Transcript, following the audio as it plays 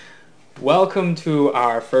Welcome to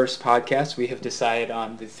our first podcast. We have decided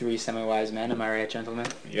on the three semi-wise men. Am I right, gentlemen?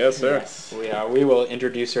 Yes, sir. Yes, we are. We will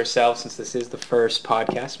introduce ourselves since this is the first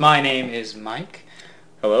podcast. My name is Mike.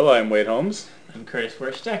 Hello, I'm Wade Holmes. I'm Curtis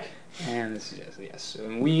Wersteck. And this is, yes.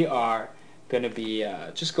 And we are going to be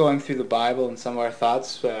just going through the Bible and some of our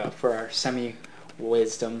thoughts for our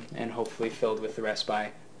semi-wisdom and hopefully filled with the rest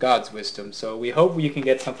by God's wisdom. So we hope you can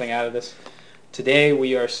get something out of this. Today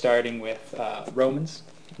we are starting with Romans.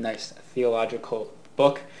 Nice theological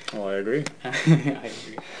book. Oh, I agree. I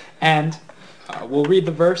agree. And we'll read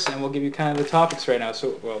the verse and we'll give you kind of the topics right now.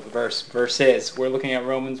 So, the verse is, we're looking at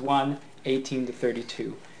Romans 1, 18 to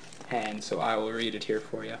 32. And so I will read it here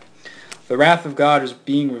for you. The wrath of God is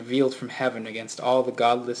being revealed from heaven against all the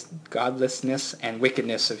godlessness and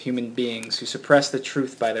wickedness of human beings who suppress the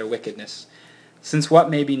truth by their wickedness. Since what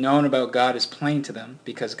may be known about God is plain to them,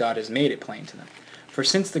 because God has made it plain to them. For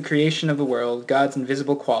since the creation of the world, God's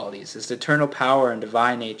invisible qualities, his eternal power and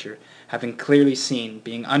divine nature, have been clearly seen,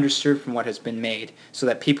 being understood from what has been made, so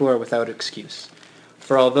that people are without excuse.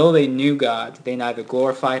 For although they knew God, they neither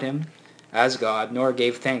glorified him as God, nor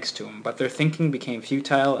gave thanks to him, but their thinking became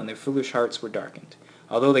futile, and their foolish hearts were darkened.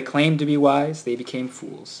 Although they claimed to be wise, they became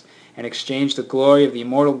fools, and exchanged the glory of the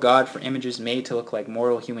immortal God for images made to look like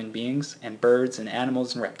mortal human beings, and birds, and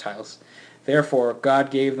animals, and reptiles. Therefore God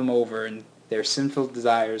gave them over in their sinful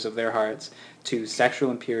desires of their hearts to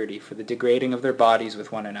sexual impurity, for the degrading of their bodies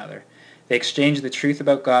with one another. They exchanged the truth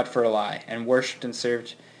about God for a lie, and worshipped and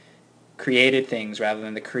served created things rather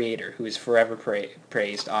than the Creator, who is forever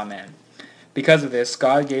praised. Amen. Because of this,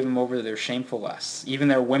 God gave them over to their shameful lusts. Even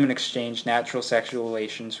their women exchanged natural sexual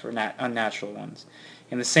relations for unnatural ones.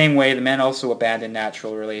 In the same way, the men also abandoned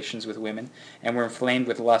natural relations with women, and were inflamed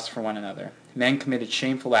with lust for one another. Men committed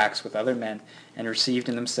shameful acts with other men, and received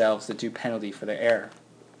in themselves the due penalty for their error.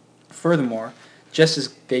 Furthermore, just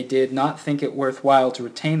as they did not think it worthwhile to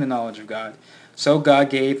retain the knowledge of God, so God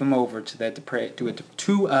gave them over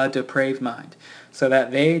to a depraved mind, so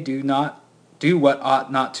that they do what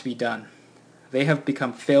ought not to be done. They have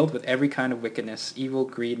become filled with every kind of wickedness, evil,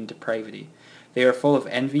 greed, and depravity. They are full of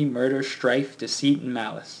envy, murder, strife, deceit, and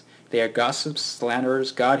malice. They are gossips,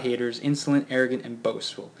 slanderers, God-haters, insolent, arrogant, and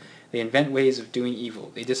boastful. They invent ways of doing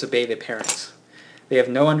evil. They disobey their parents. They have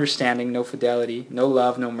no understanding, no fidelity, no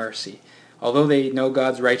love, no mercy. Although they know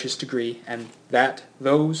God's righteous decree, and that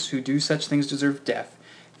those who do such things deserve death,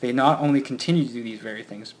 they not only continue to do these very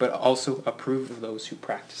things, but also approve of those who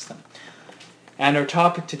practice them. And our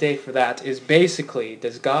topic today for that is basically,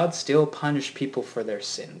 does God still punish people for their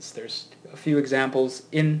sins? There's a few examples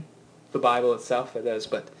in the Bible itself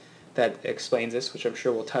that explains this, which I'm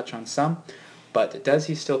sure we'll touch on some. But does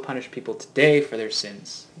he still punish people today for their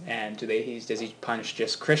sins? And does he punish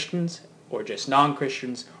just Christians, or just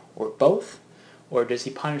non-Christians, or both? Or does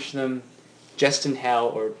he punish them just in hell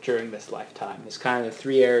or during this lifetime? It's kind of the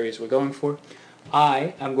three areas we're going for.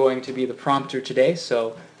 I am going to be the prompter today,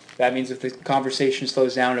 so that means if the conversation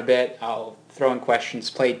slows down a bit, I'll throw in questions,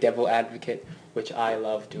 play devil advocate, which I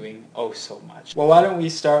love doing oh so much. Well, why don't we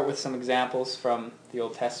start with some examples from the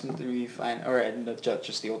Old Testament that we find, or not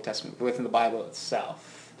just the Old Testament, but within the Bible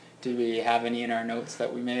itself. Do we have any in our notes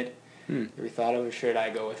that we made that we thought of, or should I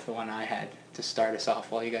go with the one I had to start us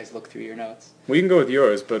off while you guys look through your notes? We can go with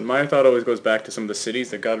yours, but my thought always goes back to some of the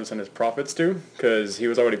cities that God would send his prophets to, because he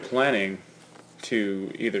was already planning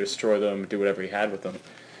to either destroy them, do whatever he had with them.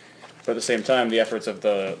 But at the same time, the efforts of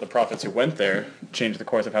the prophets who went there changed the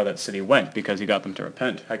course of how that city went, because he got them to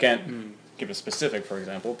repent. I can't give a specific, for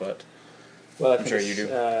example, but well, I'm sure you do.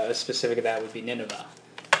 A specific of that would be Nineveh,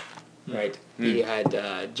 right? He had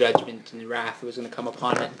judgment and wrath was going to come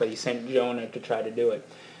upon it, but he sent Jonah to try to do it.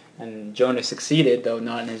 And Jonah succeeded, though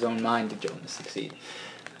not in his own mind did Jonah succeed.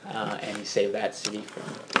 And he saved that city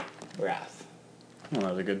from wrath. Well, that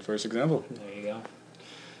was a good first example. There you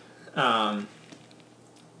go.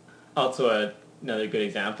 Also, another good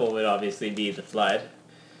example would obviously be the flood.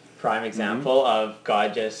 Prime example of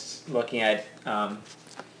God just looking at the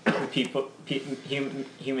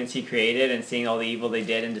humans he created and seeing all the evil they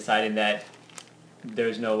did and deciding that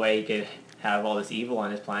there's no way he could have all this evil on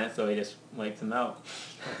his planet, so he just wiped them out.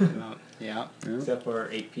 Yeah. Except for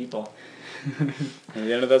 8 people. And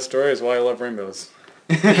the end of that story is why I love rainbows.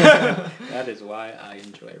 That is why I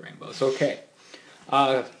enjoy rainbows. Okay.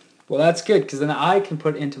 Well, that's good, because then I can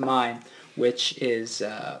put into mine, which is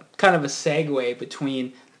kind of a segue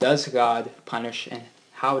between does God punish and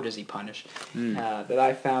how does he punish, that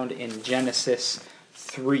I found in Genesis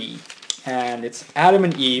 3. And it's Adam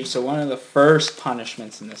and Eve, so one of the first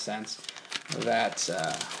punishments in the sense that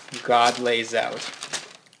God lays out.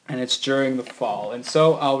 and it's during the fall. And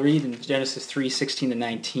so I'll read in Genesis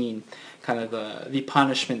 3:16-19, kind of the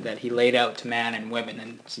punishment that he laid out to man and women,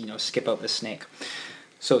 and skip out the snake.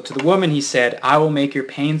 So to the woman he said, I will make your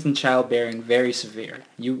pains in childbearing very severe.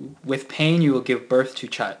 With pain you will give birth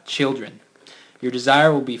to children. Your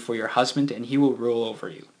desire will be for your husband, and he will rule over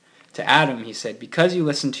you. To Adam he said, because you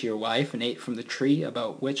listened to your wife and ate from the tree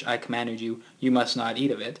about which I commanded you, you must not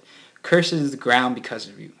eat of it. Cursed is the ground because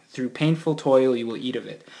of you. Through painful toil you will eat of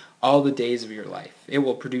it all the days of your life. It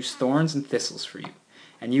will produce thorns and thistles for you,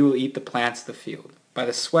 and you will eat the plants of the field. By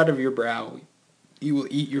the sweat of your brow you will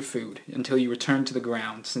eat your food until you return to the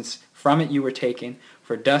ground, since from it you were taken,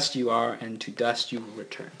 for dust you are, and to dust you will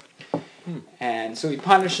return. And so he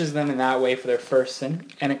punishes them in that way for their first sin,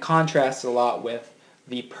 and it contrasts a lot with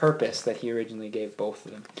the purpose that he originally gave both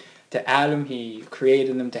of them. To Adam, he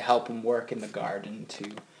created them to help him work in the garden,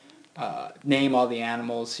 to name all the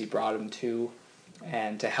animals he brought him to,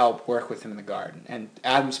 and to help work with him in the garden. And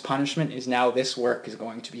Adam's punishment is now this work is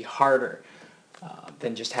going to be harder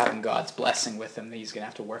than just having God's blessing with him. He's going to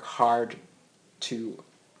have to work hard to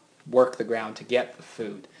work the ground to get the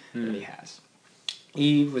food that he has.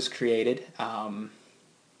 Eve was created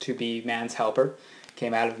to be man's helper,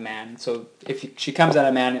 came out of man. So if she comes out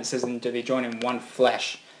of man, it says, do they join in one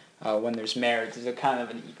flesh when there's marriage? There's a kind of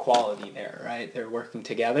an equality there, right? They're working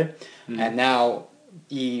together. And now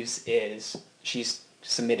Eve's she's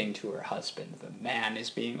submitting to her husband. The man is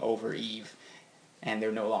being over Eve, and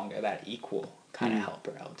they're no longer that equal kind of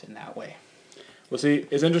helper out in that way. Well, see,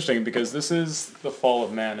 it's interesting because this is the fall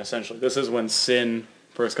of man, essentially. This is when sin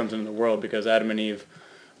first comes into the world, because Adam and Eve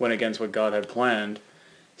went against what God had planned.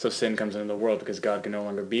 So sin comes into the world because God can no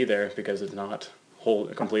longer be there because it's not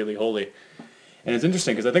completely holy. And it's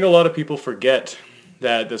interesting because I think a lot of people forget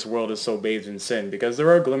that this world is so bathed in sin, because there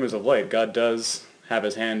are glimmers of light. God does have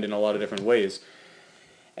his hand in a lot of different ways.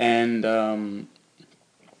 And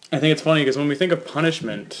I think it's funny because when we think of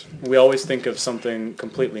punishment, we always think of something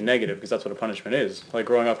completely negative, because that's what a punishment is. Like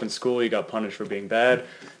growing up in school, you got punished for being bad.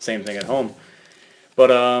 Same thing at home. But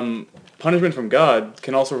punishment from God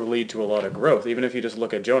can also lead to a lot of growth. Even if you just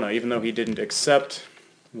look at Jonah, even though he didn't accept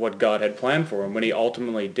what God had planned for him, when he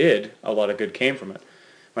ultimately did, a lot of good came from it.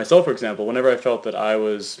 Myself, for example, whenever I felt that I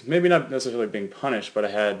was maybe not necessarily being punished, but I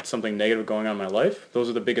had something negative going on in my life, those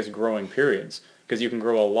are the biggest growing periods, because you can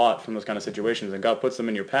grow a lot from those kind of situations, and God puts them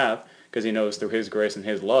in your path because he knows through his grace and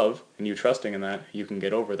his love, and you trusting in that, you can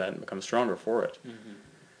get over that and become stronger for it.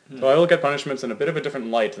 So I look at punishments in a bit of a different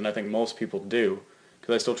light than I think most people do,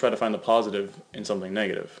 because I still try to find the positive in something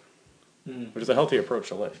negative, which is a healthy approach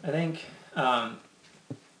to life. I think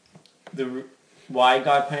why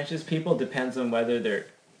God punishes people depends on whether they're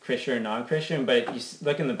Christian or non-Christian, but if you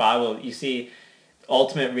look in the Bible, you see the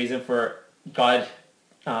ultimate reason for God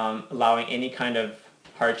allowing any kind of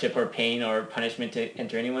hardship or pain or punishment to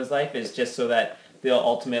enter anyone's life is just so that they'll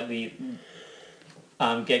ultimately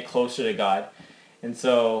get closer to God. And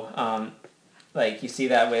so, like you see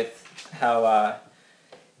that with how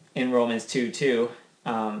in Romans 2:2,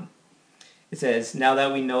 it says, now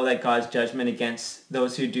that we know that God's judgment against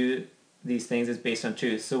those who do these things is based on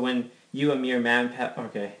truth. So when you, a mere man,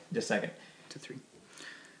 okay, just a second.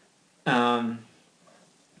 2-3.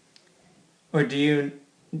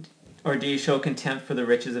 Or do you show contempt for the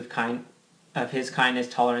riches of his kindness,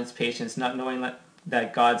 tolerance, patience, not knowing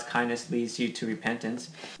that God's kindness leads you to repentance?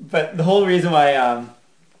 But the whole reason why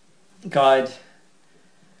God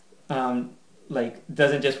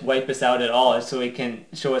doesn't just wipe us out at all is so he can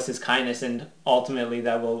show us his kindness, and ultimately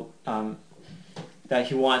that will that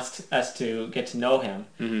he wants us to get to know him.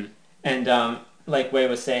 And like Wei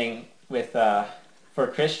was saying, with for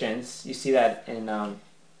Christians, you see that in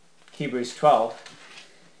Hebrews 12.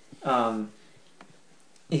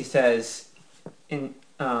 He says,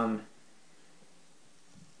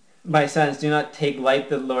 my sons, do not take light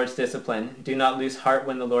the Lord's discipline. Do not lose heart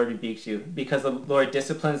when the Lord rebukes you, because the Lord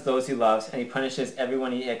disciplines those he loves, and he punishes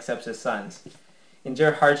everyone he accepts as sons.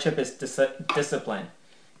 Endure hardship as discipline.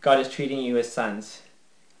 God is treating you as sons.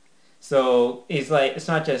 So he's like, it's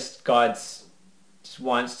not just God's just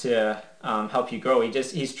wants to help you grow.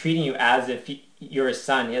 He's treating you as if you're a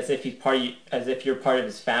son, as if you're part of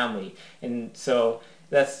his family. And so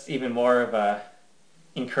that's even more of a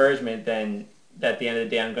encouragement than that at the end of the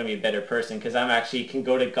day I'm going to be a better person, because I'm actually can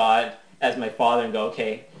go to God as my father and go,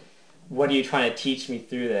 okay, what are you trying to teach me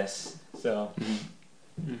through this? So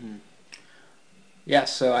Yeah,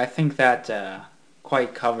 so I think that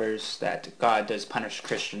quite covers that God does punish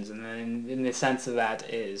Christians, and then in the sense of that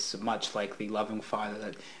is much like the loving father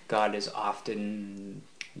that God is often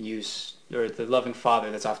used, or the loving father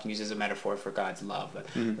that's often used as a metaphor for God's love.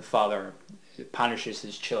 The father punishes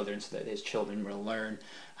his children so that his children will learn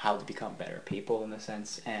how to become better people in a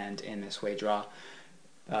sense, and in this way draw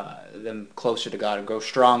them closer to God and grow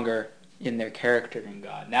stronger in their character in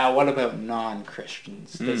God. Now, what about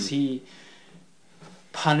non-Christians? Does he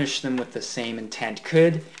punish them with the same intent?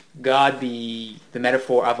 Could God be, the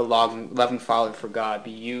metaphor of a loving father for God,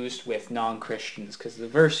 be used with non-Christians? Because the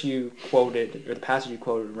verse you quoted, or the passage you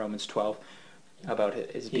quoted in Romans 12, about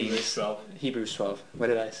it is being... Hebrews 12. What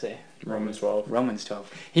did I say? Romans 12. Romans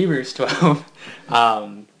 12. Hebrews 12.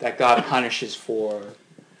 That God punishes for,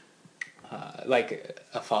 like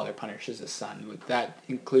a father punishes a son. Would that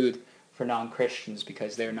include for non-Christians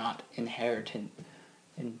because they're not inheriting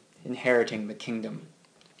the kingdom?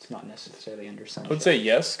 It's not necessarily under sonship. I would say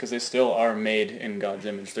yes, because they still are made in God's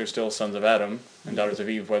image. They're still sons of Adam and daughters of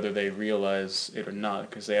Eve, whether they realize it or not,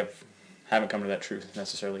 because they haven't come to that truth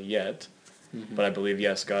necessarily yet. Mm-hmm. But I believe,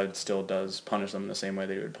 yes, God still does punish them in the same way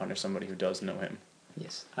that he would punish somebody who does know him.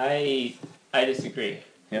 Yes. I disagree.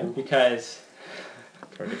 Yeah? Because...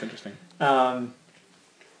 It's interesting.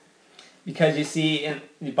 Because you see in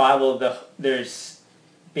the Bible, there's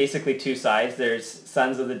basically two sides. There's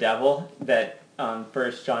sons of the devil that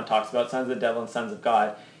First John talks about, sons of the devil and sons of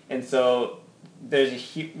God. And so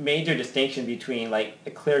there's a major distinction between, like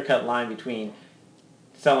a clear-cut line between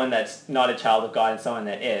someone that's not a child of God and someone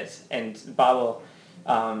that is. And the Bible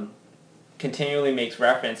continually makes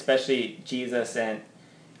reference, especially Jesus,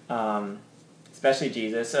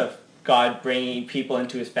 of God bringing people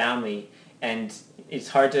into his family. And it's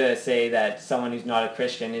hard to say that someone who's not a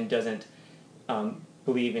Christian and doesn't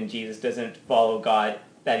believe in Jesus, doesn't follow God,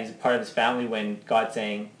 that he's a part of his family when God's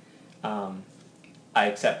saying, I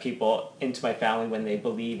accept people into my family when they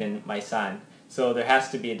believe in my son. So there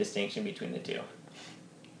has to be a distinction between the two.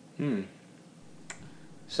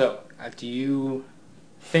 So, do you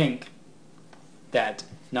think that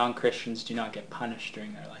non-Christians do not get punished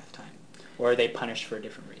during their lifetime? Or are they punished for a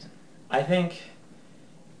different reason? I think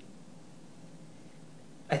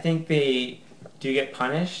they do get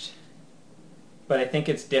punished, but I think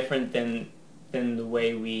it's different than the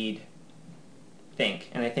way we'd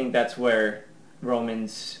think. And I think that's where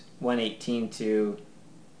Romans 1:18 to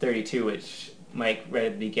 32, which Mike read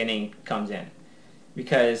at the beginning, comes in.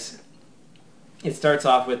 Because it starts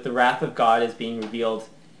off with the wrath of God is being revealed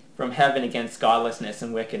from heaven against godlessness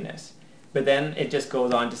and wickedness. But then it just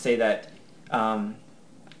goes on to say that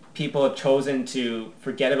people have chosen to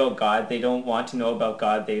forget about God. They don't want to know about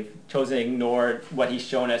God. They've chosen to ignore what he's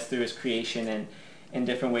shown us through his creation and in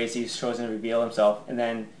different ways he's chosen to reveal himself. And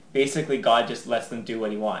then basically God just lets them do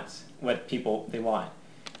what he wants, what people they want.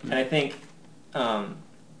 And I think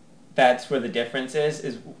that's where the difference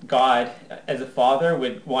is God, as a father,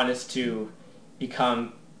 would want us to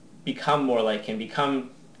become more like him,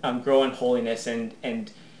 grow in holiness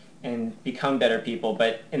and become better people.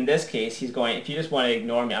 But in this case, he's going, if you just want to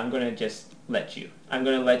ignore me, I'm going to just let you. I'm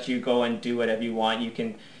going to let you go and do whatever you want.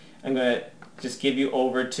 I'm going to just give you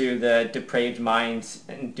over to the depraved minds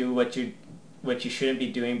and do what you shouldn't be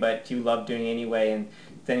doing, but you love doing anyway. And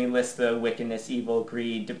then he lists the wickedness, evil,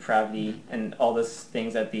 greed, depravity, and all those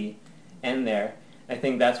things at the end there. I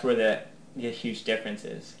think that's where the huge difference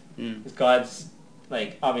is. Because God's,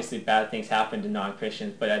 like, obviously bad things happen to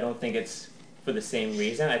non-Christians, but I don't think it's for the same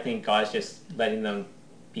reason. I think God's just letting them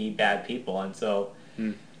be bad people, and so...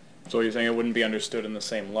 So you're saying it wouldn't be understood in the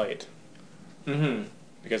same light? Mm-hmm.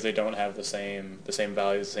 Because they don't have the same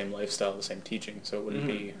values, the same lifestyle, the same teaching, so it wouldn't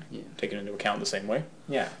be taken into account the same way?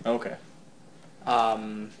 Yeah. Okay.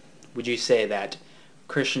 Would you say that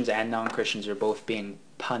Christians and non-Christians are both being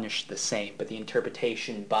punished the same, but the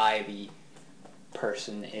interpretation by the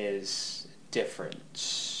person is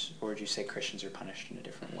different? Or would you say Christians are punished in a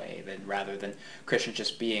different way rather than Christians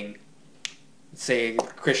just being... Say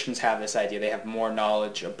Christians have this idea, they have more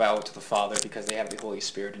knowledge about the Father because they have the Holy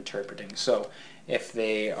Spirit interpreting. So if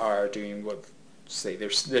they are doing what, say, their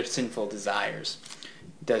sinful desires,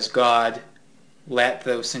 does God let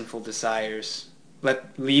those sinful desires,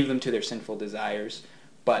 leave them to their sinful desires,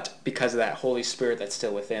 but because of that Holy Spirit that's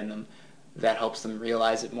still within them, that helps them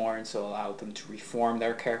realize it more and so allow them to reform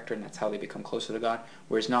their character, and that's how they become closer to God?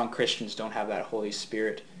 Whereas non-Christians don't have that Holy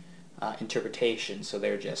Spirit interpretation, so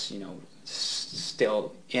they're just,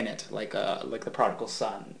 still in it, like the prodigal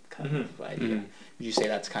son kind of idea. Would you say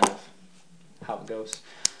that's kind of how it goes?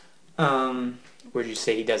 Or would you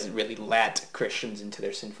say he doesn't really let Christians into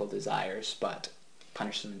their sinful desires, but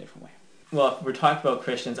punish them in a different way? Well, if we're talking about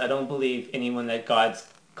Christians, I don't believe anyone that God's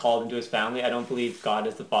called into his family, I don't believe God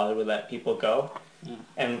as the Father would let people go.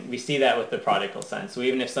 And we see that with the prodigal son. So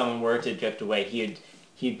even if someone were to drift away, he'd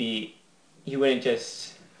be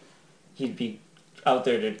out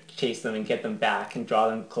there to chase them and get them back and draw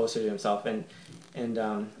them closer to himself. And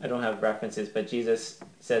I don't have references, but Jesus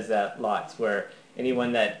says that lots, where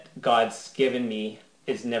anyone that God's given me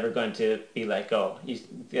is never going to be let go. You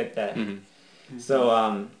get that? Mm-hmm.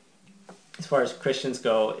 So as far as Christians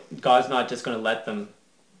go, God's not just going to let them,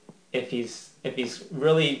 if he's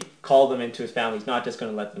really called them into his family, he's not just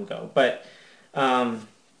going to let them go. But on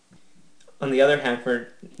the other hand, for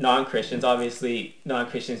non-Christians, obviously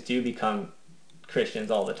non-Christians do become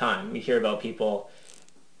Christians all the time. We hear about people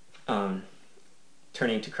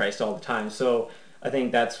turning to Christ all the time. So I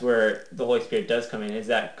think that's where the Holy Spirit does come in, is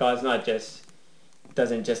that God's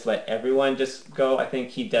doesn't just let everyone just go. I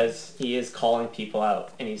think he is calling people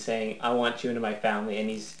out, and he's saying, I want you into my family.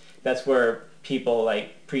 And that's where people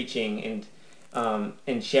like preaching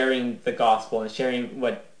and sharing the gospel and sharing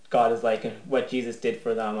what God is like and what Jesus did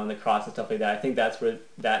for them on the cross and stuff like that. I think that's where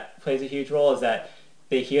that plays a huge role, is that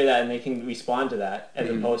they hear that and they can respond to that, as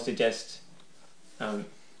opposed to just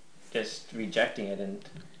rejecting it. And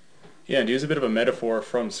yeah, to use a bit of a metaphor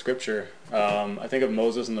from Scripture, I think of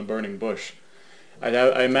Moses and the burning bush.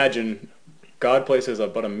 I imagine God places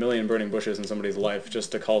about 1 million burning bushes in somebody's life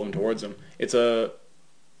just to call them towards him. It's kind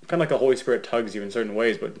of like the Holy Spirit tugs you in certain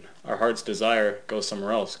ways, but our heart's desire goes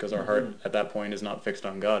somewhere else, because our heart at that point is not fixed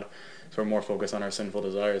on God. So we're more focused on our sinful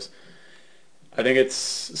desires. I think it's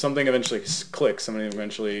something eventually clicks, something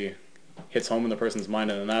eventually hits home in the person's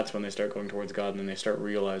mind, and then that's when they start going towards God, and then they start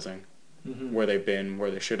realizing where they've been,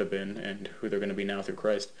 where they should have been, and who they're going to be now through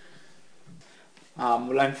Christ.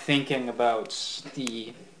 Well, I'm thinking about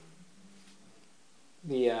the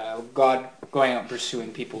God going out and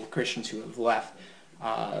pursuing people, Christians who have left.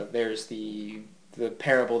 There's the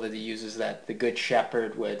parable that he uses, that the good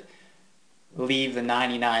shepherd would leave the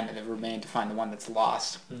 99 that have remained to find the one that's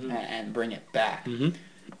lost and bring it back.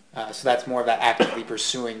 So that's more of that actively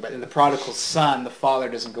pursuing. But in the prodigal son, the father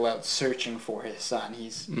doesn't go out searching for his son.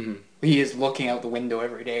 He is looking out the window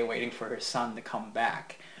every day waiting for his son to come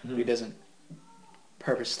back. But he doesn't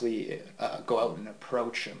purposely go out and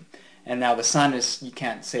approach him. And now the son you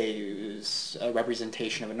can't say is a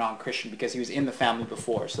representation of a non-Christian, because he was in the family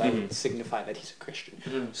before, so that would signify that he's a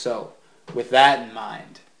Christian. So with that in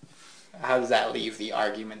mind, how does that leave the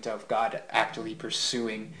argument of God actively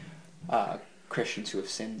pursuing Christians who have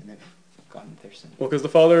sinned and have gone into their sin? Well, because the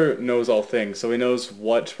Father knows all things, so he knows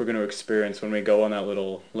what we're going to experience when we go on that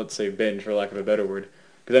little, let's say, binge, for lack of a better word.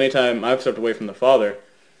 Because anytime I've stepped away from the Father,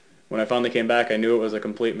 when I finally came back, I knew it was a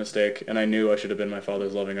complete mistake, and I knew I should have been my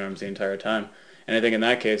Father's loving arms the entire time. And I think in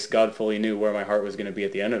that case, God fully knew where my heart was going to be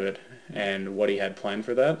at the end of it, and what he had planned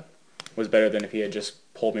for that was better than if he had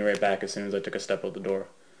just pulled me right back as soon as I took a step out the door.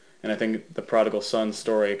 And I think the prodigal son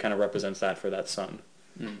story kind of represents that for that son.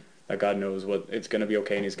 That God knows what it's going to be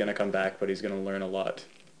okay, and he's going to come back, but he's going to learn a lot,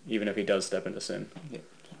 even if he does step into sin. Yeah.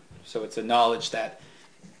 So it's a knowledge that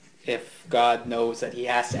if God knows that he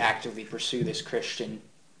has to actively pursue this Christian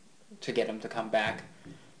to get him to come back,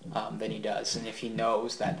 then he does. And if he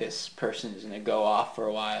knows that this person is going to go off for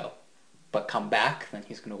a while but come back, then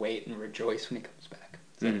he's going to wait and rejoice when he comes back.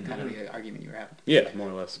 Is that kind of the argument you were having? Yeah, more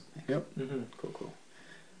or less. Yep. Cool.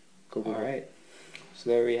 Cool. All right. So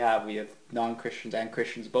there we have non-Christians and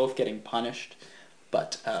Christians both getting punished,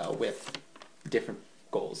 but with different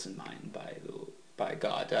goals in mind by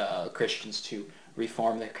God. Christians to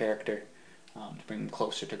reform their character, to bring them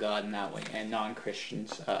closer to God in that way, and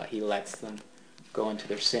non-Christians, he lets them go into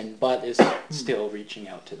their sin, but is still reaching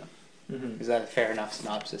out to them. Is that a fair enough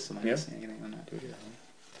synopsis? Am I missing anything on that?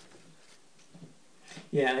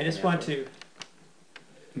 Yeah, I just want to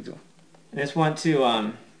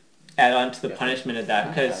add on to the punishment of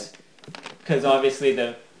that, because obviously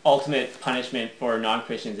the ultimate punishment for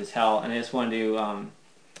non-Christians is hell, and I just want to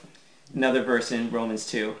another verse in Romans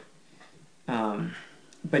 2.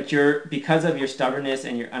 But because of your stubbornness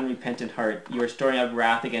and your unrepentant heart, you are storing up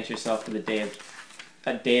wrath against yourself for the day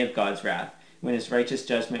of God's wrath, when his righteous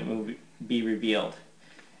judgment will be revealed.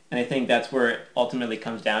 And I think that's where it ultimately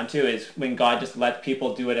comes down to, is when God just lets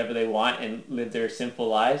people do whatever they want and live their sinful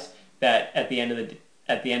lives, that at the end of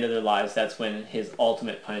their lives, that's when his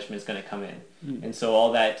ultimate punishment is going to come in. And so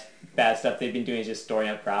all that bad stuff they've been doing is just storing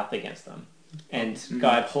up wrath against them. And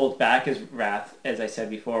God holds back his wrath, as I said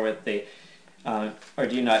before, with or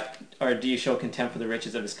do you show contempt for the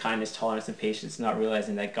riches of his kindness, tolerance, and patience, not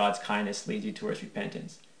realizing that God's kindness leads you towards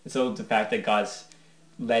repentance? And so the fact that God's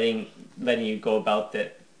letting you go about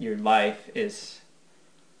your life is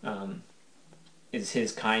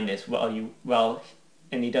his kindness.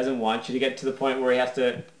 And he doesn't want you to get to the point where he has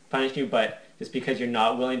to punish you, but just because you're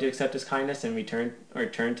not willing to accept his kindness and turn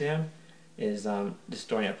to him is just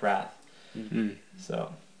storing up wrath.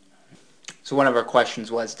 So So one of our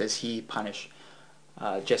questions was, does he punish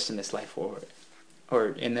just in this life, or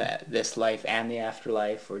in this life and the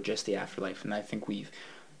afterlife, or just the afterlife? And I think we've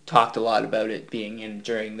talked a lot about it being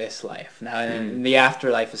during this life. Now, in the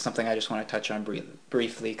afterlife is something I just want to touch on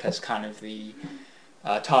briefly, because kind of the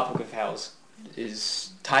topic of hell's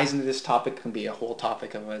ties into this topic, can be a whole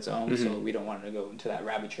topic of its own, so we don't want to go into that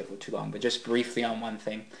rabbit trail for too long. But just briefly on one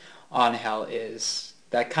thing on hell is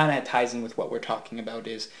that kind of ties in with what we're talking about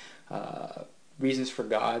is Reasons for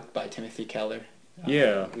God by Timothy Keller.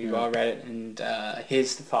 We've all read it, and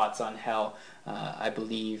his thoughts on hell, I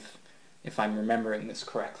believe, if I'm remembering this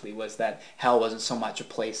correctly, was that hell wasn't so much a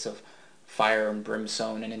place of fire and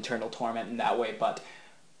brimstone and internal torment in that way, but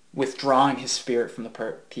withdrawing his spirit from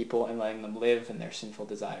the people and letting them live in their sinful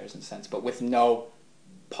desires in a sense, but with no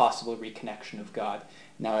possible reconnection of God.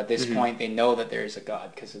 Now at this point they know that there is a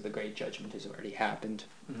God because of the great judgment has already happened,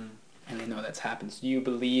 and they know that's happened. So do you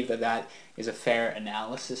believe that that is a fair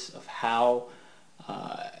analysis of how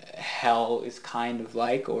hell is kind of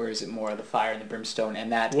like, or is it more of the fire and the brimstone,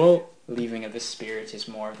 and that leaving of the spirit is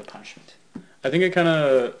more of the punishment? I think it kind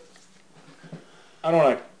of, I don't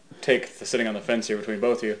want to take the sitting on the fence here between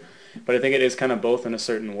both of you, but I think it is kind of both in a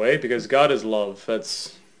certain way, because God is love.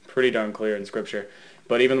 That's pretty darn clear in Scripture.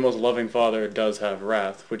 But even the most loving Father does have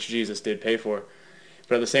wrath, which Jesus did pay for.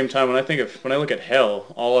 But at the same time, when I look at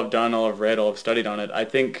hell, all I've done, all I've read, all I've studied on it, I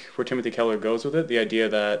think where Timothy Keller goes with it, the idea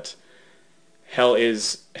that hell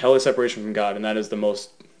is separation from God, and that is the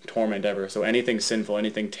most torment ever. So anything sinful,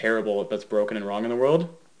 anything terrible that's broken and wrong in the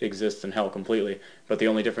world exists in hell completely. But the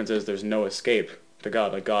only difference is there's no escape to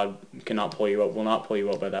God. Like, God cannot pull you out, will not pull you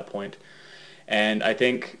out by that point. And I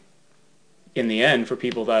think in the end, for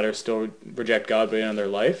people that are still reject God by the end of their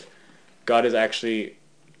life, God is actually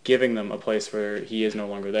giving them a place where he is no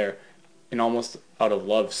longer there, in almost out of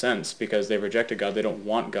love sense, because they've rejected God. They don't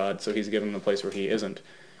want God, so he's giving them a place where he isn't.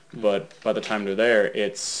 But by the time they're there,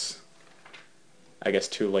 it's, I guess,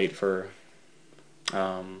 too late for,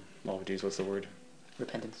 what's the word?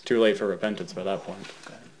 Repentance. Too late for repentance by that point.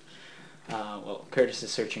 Okay. Well, Curtis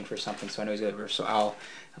is searching for something, so I know he's got a verse, so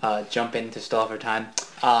I'll jump in to stall for time.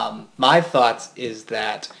 My thoughts is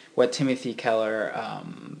that what Timothy Keller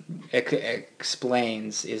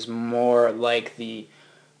explains is more like the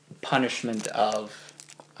punishment of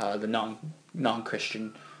the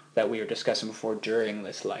non-Christian that we were discussing before during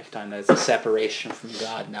this lifetime. That is a separation from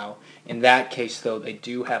God. Now, in that case, though, they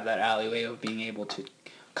do have that alleyway of being able to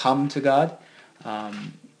come to God.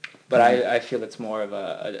 But I feel it's more of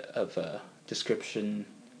a description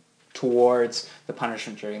towards the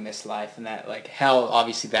punishment during this life, and that, like hell,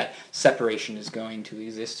 obviously that separation is going to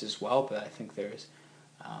exist as well, but I think there's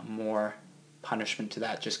more punishment to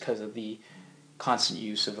that just because of the constant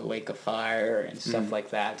use of a lake of fire and stuff like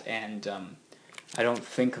that, and I don't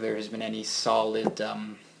think there has been any solid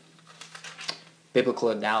biblical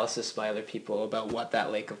analysis by other people about what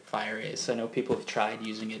that lake of fire is. So I know people have tried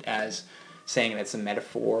using it as saying that's a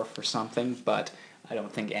metaphor for something, but I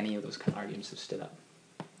don't think any of those kind of arguments have stood up.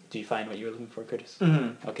 Do you find what you were looking for, Curtis?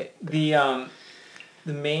 Mm-hmm. Okay. The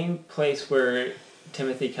main place where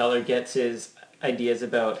Timothy Keller gets his ideas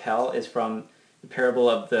about hell is from the parable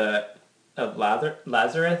of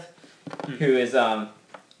Lazarus, who is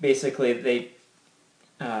basically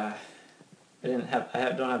haven't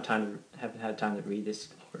had time to read this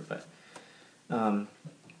before, but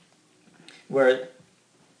where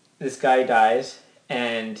this guy dies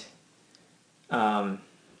and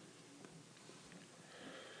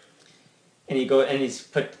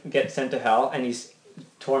gets sent to hell, and he's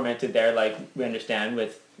tormented there, like we understand,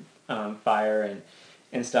 with fire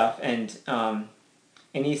and stuff, and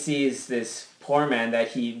he sees this poor man that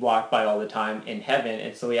he walked by all the time in heaven,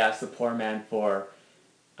 and so he asks the poor man for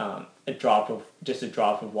a drop of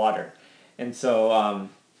water, and so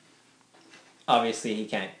obviously he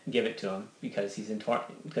can't give it to him because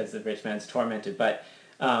because the rich man's tormented, but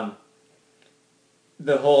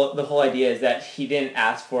the whole idea is that he didn't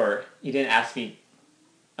ask to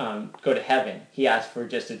go to heaven. He asked for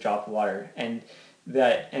just a drop of water,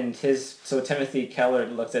 so Timothy Keller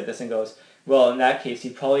looks at this and goes, well, in that case, he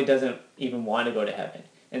probably doesn't even want to go to heaven,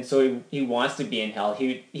 and so he wants to be in hell.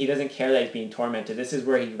 He doesn't care that he's being tormented. This is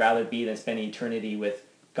where he'd rather be than spending eternity with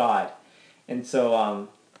God, and so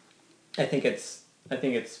I think it's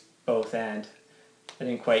both and. I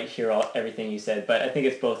didn't quite hear everything you said, but I think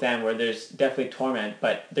it's both and, where there's definitely torment,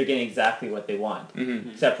 but they're getting exactly what they want,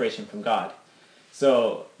 separation from God.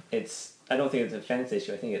 So I don't think it's a defense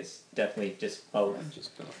issue. I think it's definitely just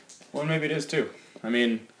both. Well, maybe it is too. I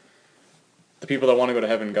mean, the people that want to go to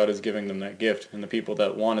heaven, God is giving them that gift, and the people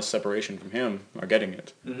that want a separation from him are getting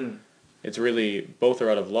it. Mm-hmm. it's really both are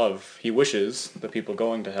out of love. He wishes the people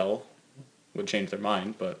going to hell would change their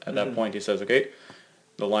mind, but at that point he says, okay,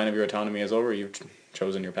 the line of your autonomy is over, you've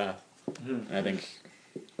chosen your path. And I think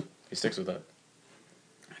he sticks with that.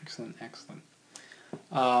 Excellent, excellent.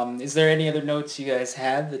 Is there any other notes you guys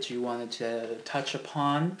had that you wanted to touch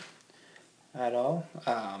upon at all?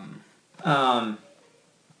 My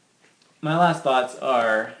last thoughts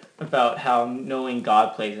are about how knowing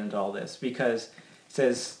God plays into all this, because it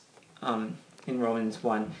says in Romans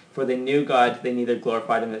 1, for they knew God, they neither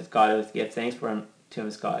glorified him as God or gave thanks for him to him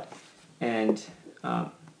as God. And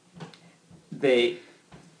they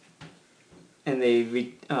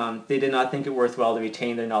did not think it worthwhile to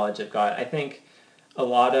retain their knowledge of God. I think a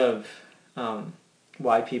lot of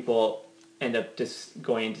why people end up just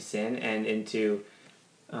going into sin and into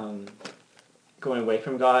going away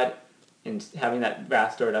from God and having that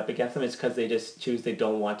wrath stored up against them is because they just choose they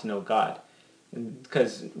don't want to know God.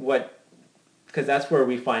 Because that's where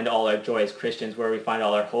we find all our joy as Christians, where we find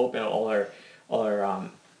all our hope and all our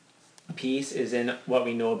peace is in what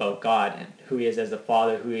we know about God and who he is as the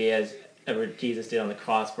Father, who he is, and what Jesus did on the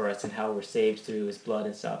cross for us, and how we're saved through his blood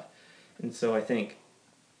and stuff. And so I think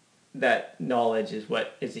that knowledge is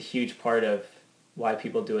what is a huge part of why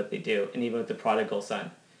people do what they do. And even with the prodigal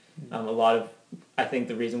son, I think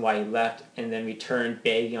the reason why he left and then returned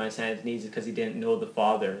begging on his hands and knees is because he didn't know the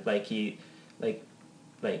Father like we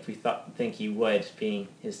think he would, being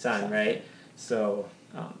his son, right? So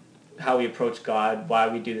how we approach God, why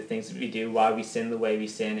we do the things that we do, why we sin the way we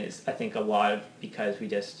sin is, I think, a lot of because we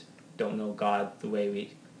just don't know God the way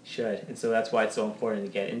we should. And so that's why it's so important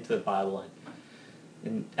to get into the Bible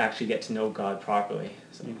and actually get to know God properly.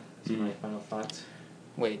 So that's my final thoughts.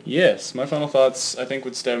 Wait. Yes, my final thoughts I think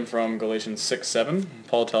would stem from Galatians 6:7.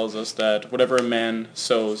 Paul tells us that whatever a man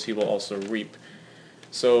sows, he will also reap.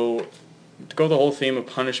 So to go the whole theme of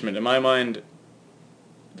punishment, in my mind,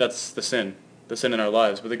 that's the sin in our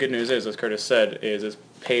lives. But the good news is, as Curtis said, is it's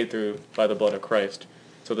paid through by the blood of Christ.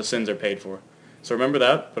 So the sins are paid for. So remember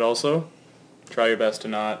that, but also try your best to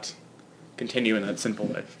not continue in that sinful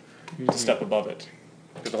life. To step above it.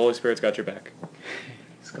 Because the Holy Spirit's got your back.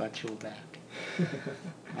 He's got your back.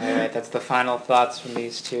 All right, that's the final thoughts from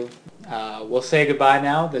these two. We'll say goodbye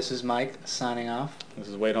now. This is Mike signing off. This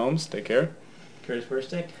is Wade Holmes. Take care. Curtis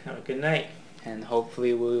Burstick, have a good night. And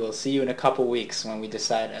hopefully we will see you in a couple weeks when we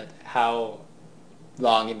decide how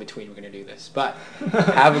long in between we're going to do this. But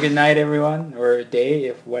have a good night, everyone, or a day,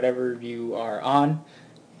 if whatever you are on.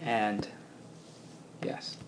 And yes.